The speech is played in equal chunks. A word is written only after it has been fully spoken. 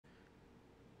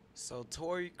So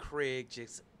Torrey Craig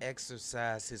just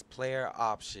exercised his player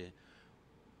option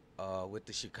with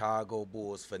the Chicago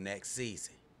Bulls for next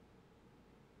season.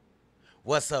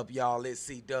 What's up, y'all? It's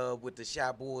CDubb with the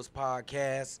Shot Bulls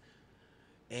podcast.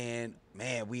 And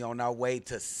man, we on our way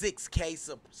to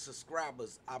 6K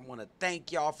subscribers. I want to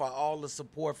thank y'all for all the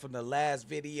support from the last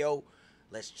video.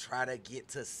 Let's try to get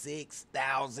to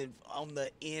 6,000 on the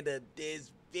end of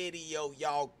this video.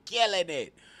 Y'all killing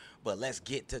it. But let's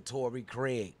get to Torrey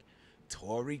Craig.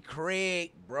 Torrey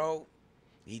Craig, bro.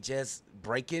 He just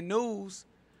breaking news.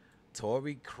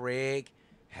 Torrey Craig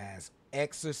has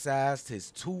exercised his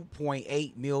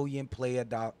 $2.8 million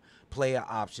player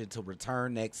option to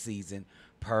return next season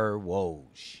per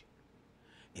Woj.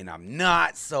 And I'm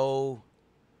not so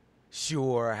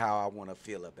sure how I want to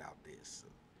feel about this.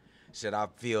 Should I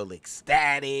feel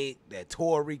ecstatic that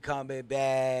Torrey coming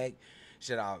back?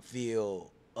 Should I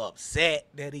feel upset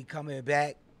that he coming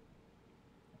back?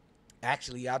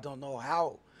 Actually, I don't know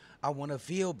how I want to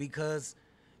feel because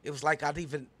it was like I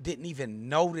didn't even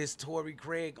notice Torrey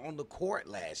Craig on the court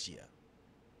last year.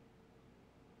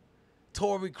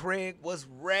 Torrey Craig was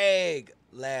rag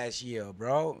last year,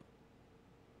 bro.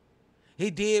 He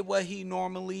did what he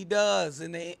normally does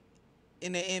in the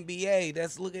NBA.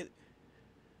 Let's look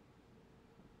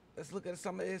at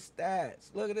some of his stats.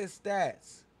 Look at his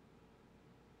stats.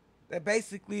 They're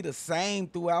basically the same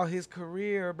throughout his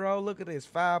career, bro. Look at this: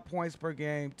 5 points per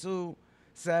game, 2,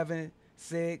 7,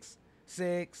 6,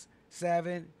 6,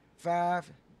 7,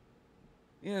 5.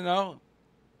 You know,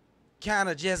 kind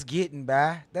of just getting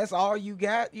by. That's all you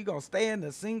got? You gonna stay in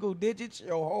the single digits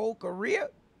your whole career?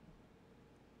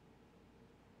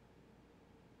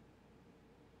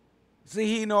 See,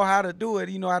 he know how to do it.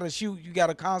 He know how to shoot. You got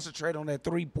to concentrate on that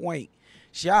 3-point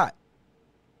shot.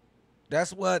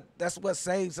 That's what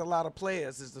saves a lot of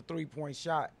players is the 3-point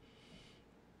shot.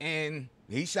 And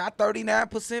he shot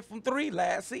 39% from 3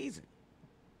 last season.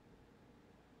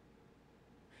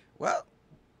 Well,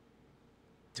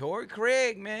 Torrey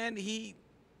Craig, man, he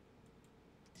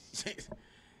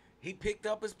picked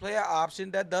up his player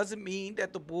option. That doesn't mean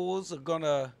that the Bulls are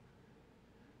gonna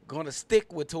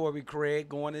stick with Torrey Craig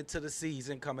going into the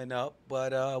season coming up,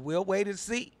 but we'll wait and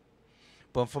see.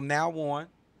 But from now on,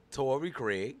 Torrey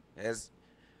Craig has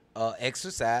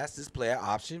exercised his player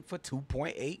option for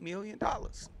 $2.8 million.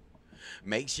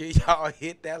 Make sure y'all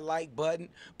hit that like button,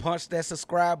 punch that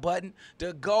subscribe button.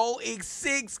 The goal is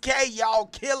 6K. Y'all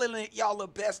killing it. Y'all the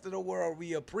best in the world.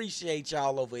 We appreciate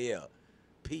y'all over here.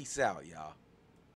 Peace out, y'all.